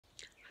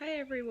Hi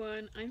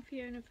everyone, I'm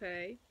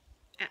FionaFay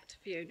at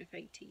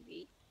FionaFay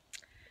TV,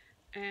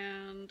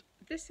 and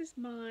this is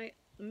my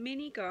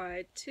mini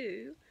guide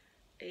to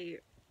a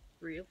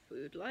real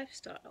food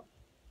lifestyle.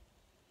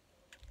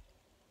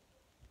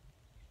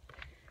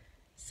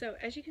 So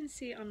as you can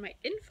see on my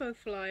info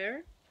flyer,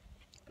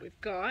 we've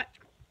got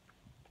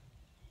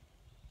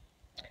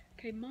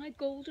my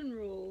golden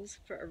rules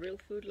for a real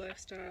food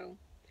lifestyle.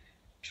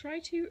 Try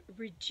to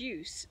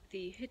reduce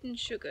the hidden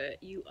sugar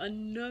you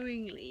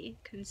unknowingly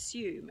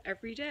consume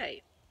every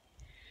day.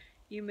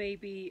 You may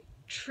be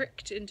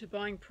tricked into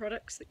buying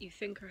products that you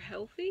think are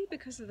healthy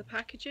because of the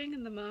packaging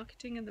and the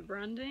marketing and the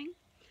branding,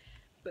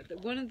 but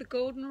one of the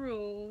golden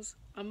rules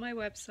on my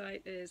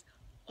website is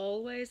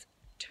always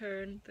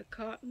turn the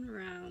carton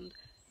around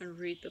and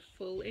read the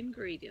full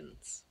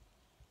ingredients.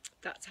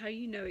 That's how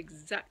you know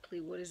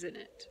exactly what is in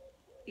it.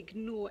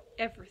 Ignore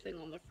everything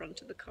on the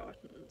front of the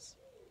cartons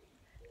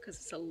because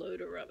it's a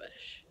load of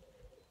rubbish.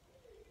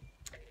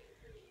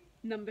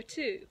 Number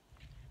 2,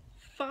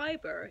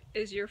 fiber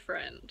is your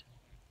friend.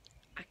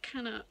 I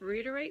cannot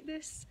reiterate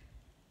this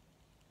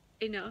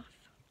enough,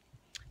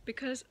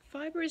 because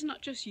fiber is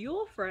not just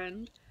your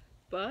friend,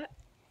 but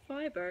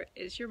fiber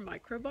is your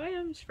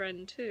microbiome's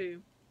friend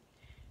too.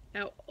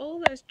 Now,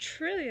 all those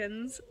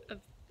trillions of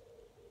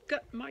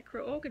gut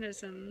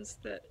microorganisms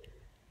that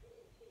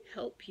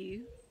help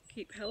you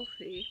keep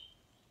healthy,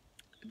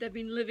 they've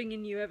been living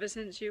in you ever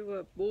since you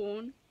were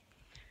born,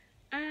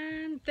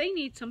 and they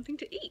need something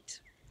to eat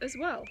as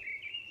well.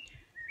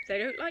 They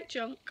don't like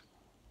junk,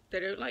 they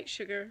don't like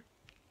sugar.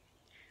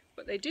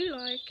 What they do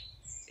like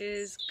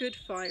is good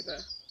fiber.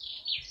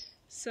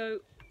 So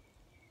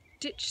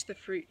ditch the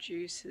fruit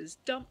juices,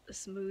 dump the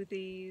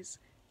smoothies,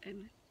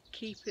 and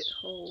keep it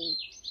whole.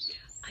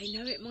 I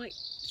know it might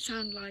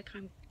sound like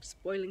I'm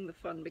spoiling the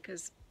fun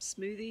because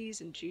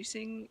smoothies and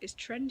juicing is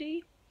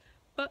trendy,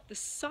 but the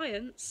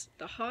science,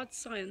 the hard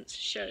science,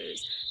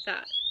 shows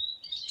that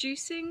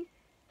juicing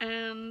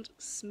and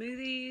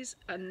smoothies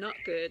are not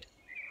good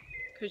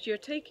because you're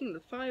taking the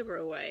fiber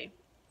away,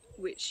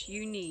 which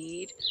you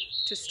need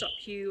to stop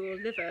your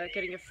liver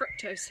getting a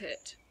fructose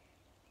hit.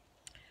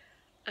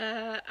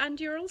 And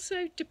you're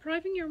also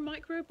depriving your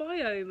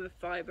microbiome of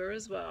fiber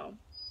as well.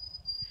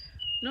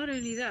 Not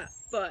only that,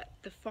 but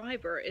the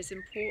fiber is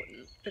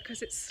important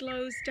because it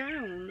slows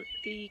down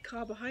the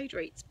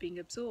carbohydrates being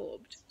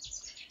absorbed.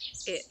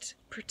 It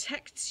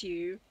protects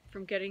you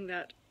from getting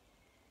that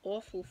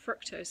awful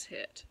fructose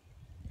hit,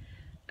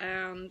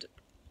 and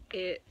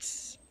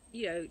it,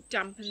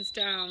 dampens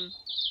down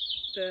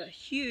the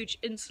huge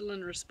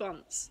insulin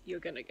response you're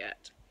going to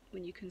get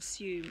when you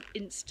consume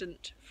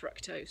instant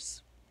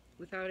fructose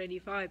without any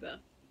fiber.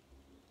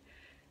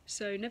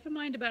 So never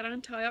mind about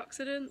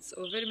antioxidants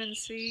or vitamin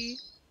C,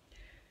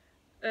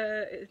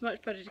 it's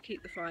much better to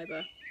keep the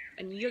fiber,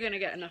 and you're going to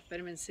get enough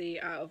vitamin C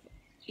out of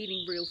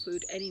eating real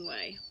food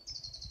anyway.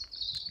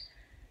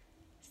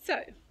 So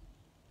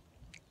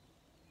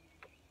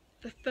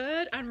the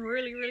third and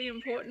really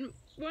important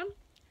one,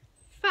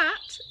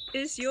 fat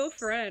is your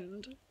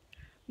friend.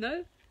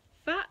 No,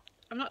 fat,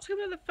 I'm not talking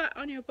about the fat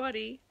on your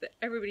body that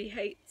everybody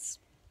hates,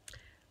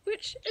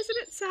 which is a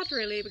bit sad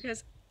really,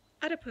 because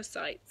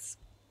adipocytes,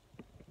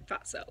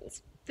 fat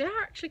cells, they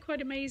are actually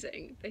quite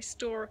amazing. They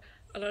store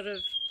a lot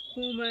of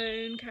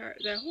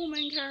they're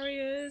hormone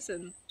carriers,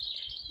 and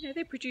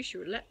they produce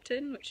your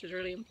leptin, which is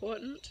really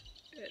important.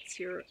 It's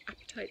your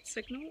appetite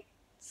signal.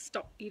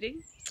 Stop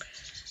eating.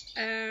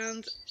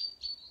 And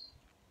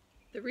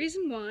the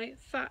reason why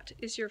fat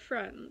is your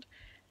friend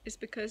is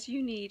because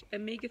you need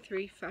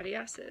omega-3 fatty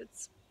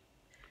acids.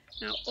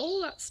 Now,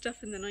 all that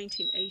stuff in the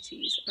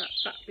 1980s about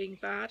fat being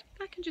bad,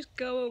 that can just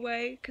go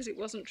away because it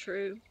wasn't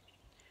true.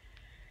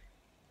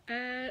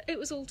 It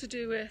was all to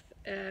do with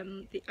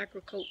the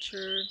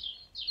agriculture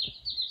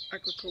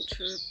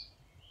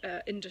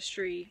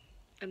industry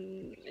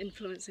and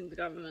influencing the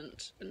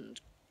government, and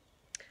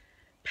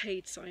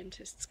paid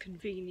scientists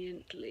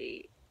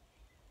conveniently,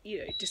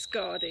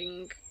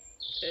 discarding,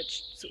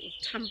 sort of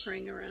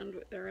tampering around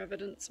with their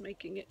evidence,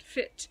 making it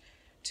fit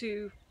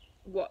to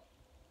what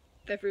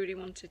everybody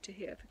wanted to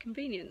hear for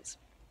convenience.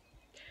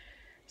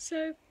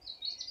 So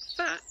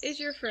fat is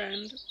your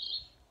friend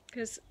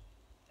because,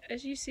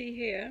 as you see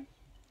here,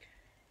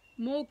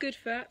 more good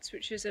fats,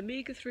 which is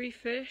omega-3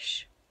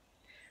 fish,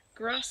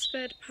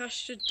 grass-fed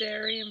pastured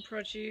dairy and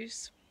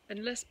produce,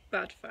 and less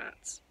bad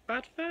fats.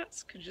 Bad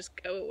fats can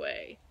just go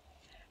away.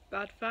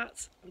 Bad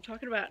fats, I'm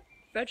talking about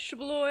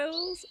vegetable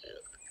oils,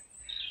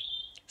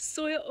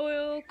 soya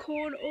oil,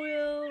 corn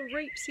oil,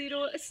 rapeseed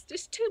oil. It's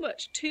just too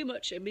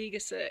much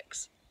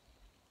omega-6.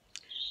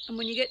 And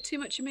when you get too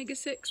much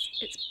omega-6,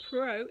 it's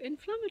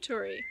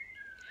pro-inflammatory.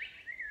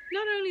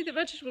 Not only the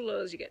vegetable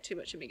oils you get too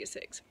much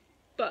omega-6,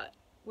 but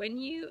when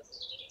you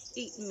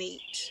eat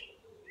meat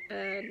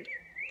and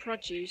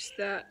produce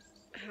that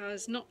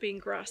has not been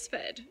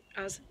grass-fed,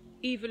 as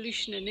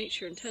evolution and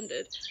nature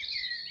intended,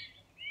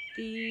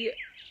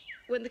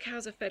 when the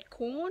cows are fed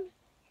corn,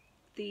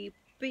 the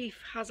beef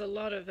has a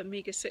lot of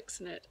omega-6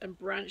 in it and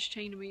branched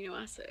chain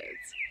amino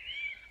acids,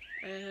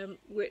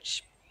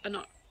 which are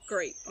not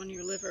great on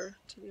your liver,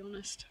 to be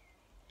honest.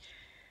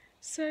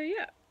 So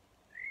yeah,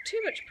 too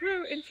much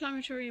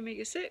pro-inflammatory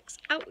omega-6,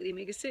 out with the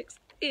omega-6,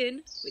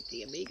 in with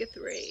the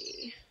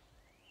omega-3.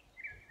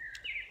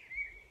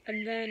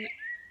 And then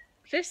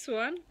this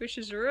one, which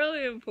is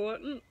really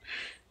important,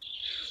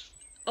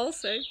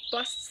 also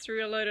busts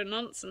through a load of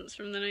nonsense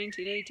from the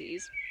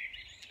 1980s.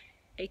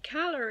 A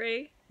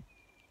calorie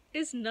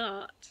is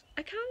not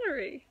a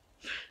calorie.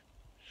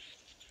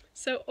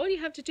 So all you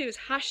have to do is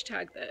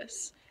hashtag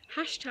this.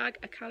 Hashtag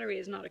a calorie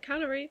is not a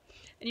calorie,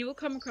 and you will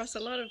come across a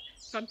lot of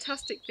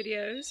fantastic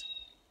videos,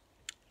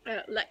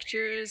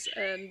 lectures,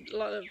 and a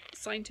lot of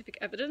scientific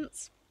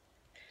evidence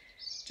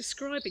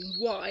describing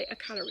why a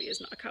calorie is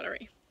not a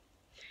calorie.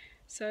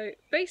 So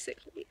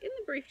basically, in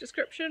the brief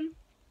description,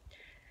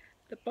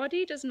 the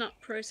body does not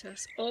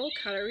process all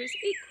calories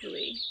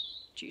equally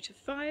due to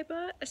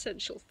fibre,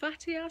 essential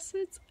fatty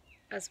acids,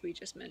 as we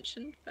just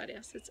mentioned, fatty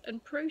acids,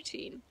 and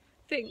protein.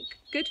 Think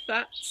good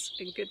fats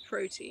and good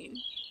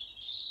protein.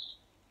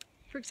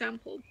 For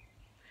example,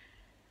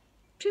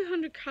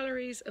 200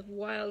 calories of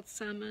wild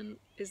salmon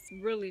is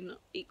really not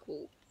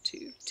equal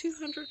to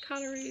 200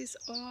 calories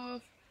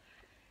of,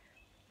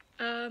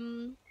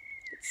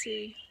 let's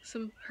see,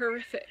 some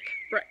horrific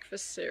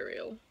breakfast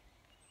cereal.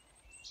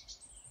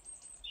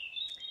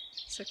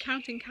 So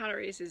counting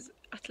calories is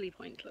utterly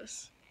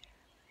pointless.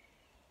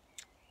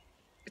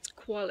 It's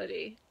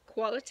quality.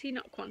 Quality,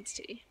 not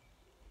quantity.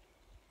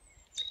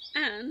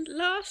 And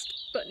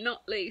last but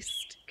not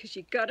least, because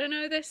you gotta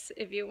know this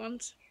if you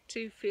want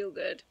to feel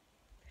good,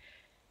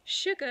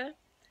 sugar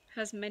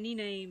has many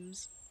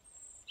names.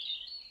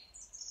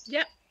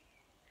 Yep,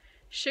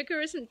 sugar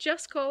isn't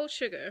just called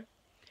sugar.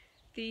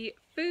 The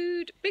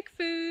big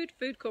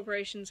food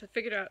corporations have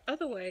figured out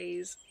other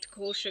ways to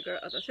call sugar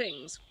other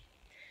things.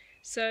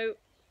 So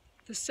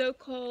the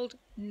so-called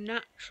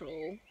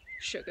natural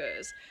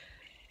sugars.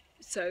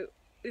 So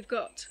we've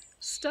got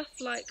stuff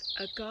like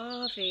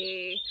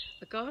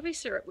agave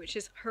syrup, which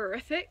is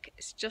horrific.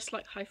 It's just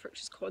like high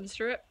fructose corn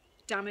syrup,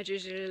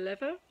 damages your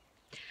liver.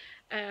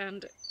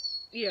 And,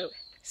 you know,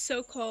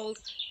 so-called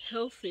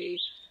healthy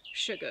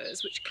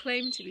sugars, which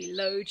claim to be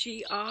low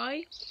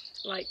GI,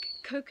 like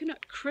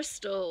coconut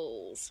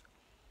crystals,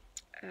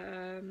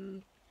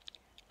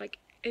 like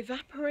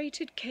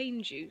evaporated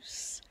cane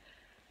juice.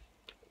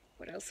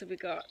 What else have we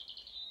got?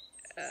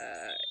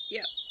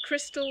 Yeah,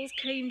 crystals,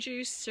 cane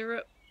juice,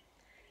 syrup.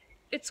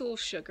 It's all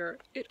sugar.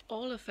 It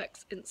all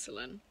affects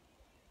insulin.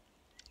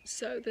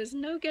 So there's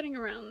no getting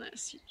around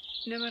this.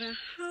 No matter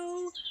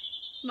how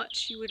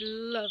much you would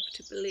love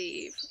to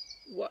believe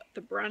what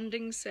the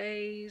branding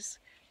says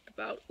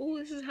about, oh,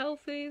 this is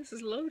healthy, this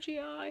is low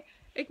GI,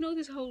 ignore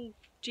this whole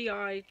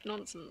GI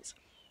nonsense,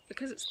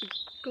 because it's the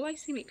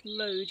glycemic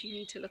load you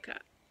need to look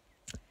at.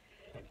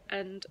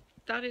 And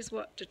that is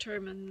what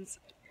determines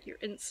your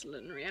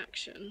insulin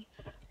reaction,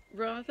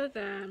 rather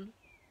than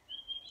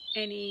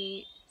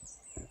any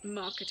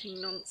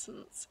marketing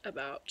nonsense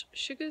about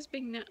sugars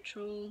being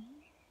natural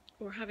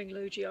or having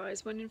low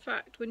GIs, when in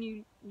fact, when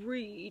you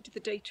read the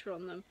data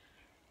on them,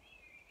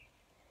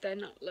 they're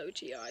not low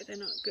GI, they're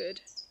not good.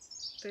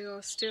 They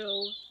are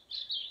still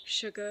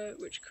sugar,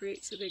 which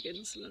creates a big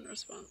insulin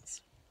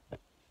response.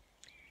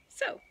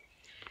 So,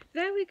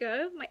 there we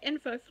go, my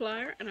info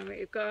flyer, and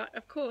we've got,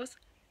 of course,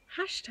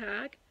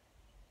 hashtag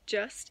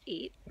just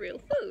eat real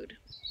food.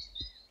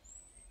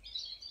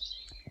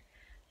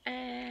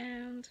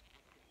 And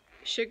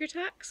sugar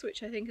tax,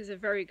 which I think is a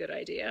very good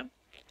idea.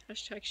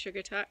 Hashtag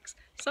sugar tax.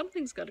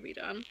 Something's got to be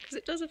done, because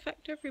it does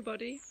affect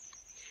everybody.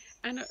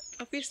 And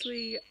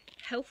obviously,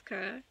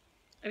 healthcare,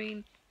 I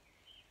mean,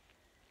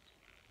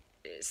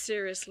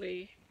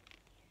 seriously,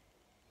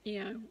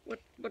 you know,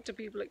 what do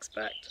people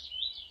expect?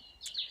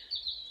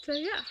 So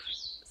yeah,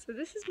 so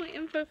this is my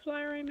info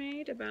flyer I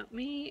made about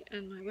me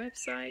and my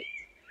website,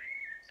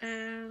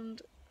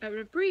 and an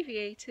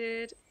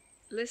abbreviated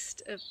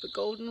list of the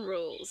golden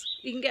rules.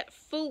 You can get a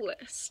full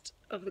list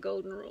of the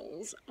golden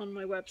rules on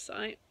my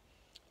website,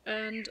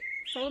 and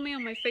follow me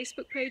on my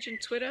Facebook page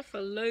and Twitter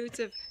for loads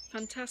of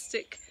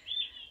fantastic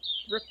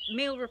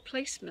meal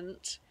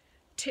replacement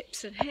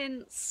tips and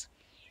hints.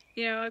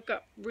 You know, I've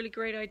got really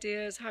great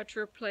ideas how to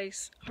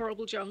replace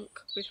horrible junk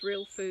with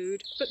real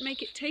food, but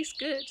make it taste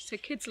good so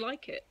kids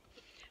like it.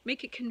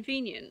 Make it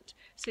convenient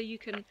so you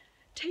can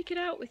take it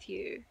out with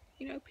you.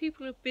 You know,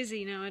 people are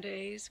busy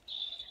nowadays,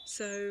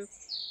 so,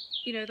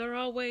 you know, there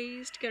are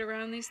ways to get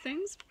around these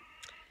things.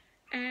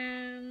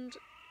 And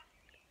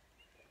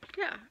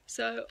yeah,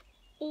 so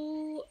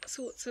all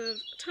sorts of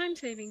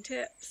time-saving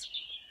tips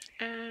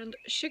and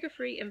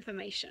sugar-free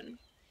information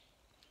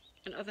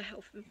and other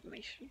health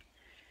information,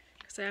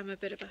 because I am a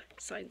bit of a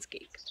science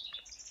geek.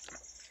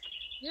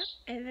 Yep,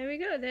 and there we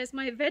go, there's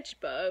my veg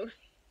bow.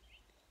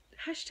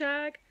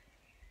 Hashtag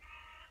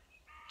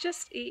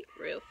just eat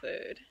real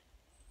food.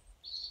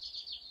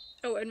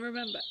 Oh, and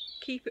remember,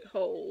 keep it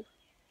whole,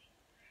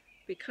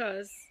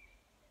 because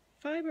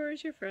fibre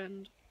is your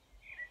friend.